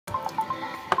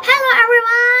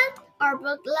for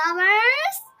book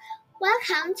lovers.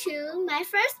 Welcome to my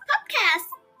first podcast.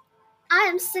 I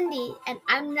am Cindy and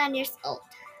I'm 9 years old.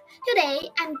 Today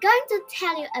I'm going to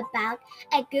tell you about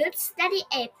a good study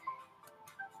aid.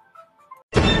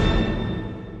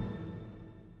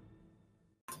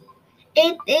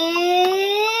 It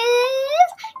is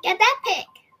Get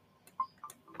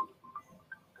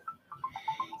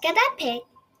Epic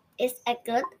is a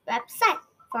good website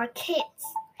for kids,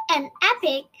 and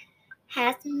Epic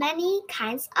has many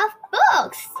kinds of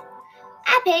books.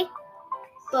 Epic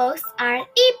books are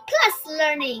E+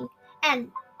 learning,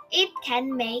 and it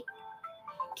can make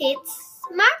kids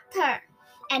smarter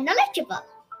and knowledgeable.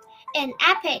 In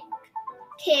Epic,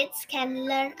 kids can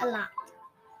learn a lot.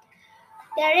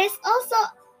 There is also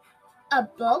a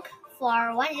book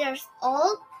for 1 year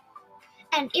old,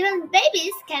 and even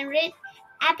babies can read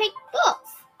Epic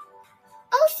books.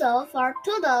 Also for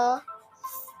toddlers,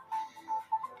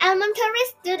 elementary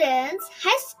students,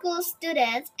 high school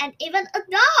students, and even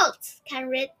adults can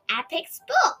read Epic's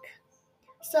book.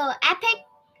 So Epic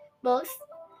Books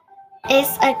is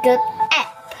a good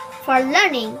app for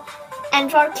learning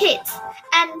and for kids.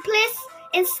 And please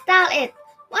install it.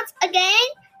 Once again,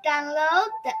 download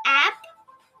the app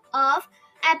of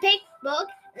Epic Book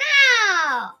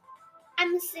now.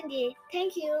 I'm Cindy.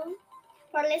 Thank you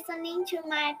for listening to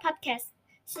my podcast.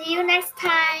 See you next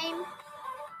time.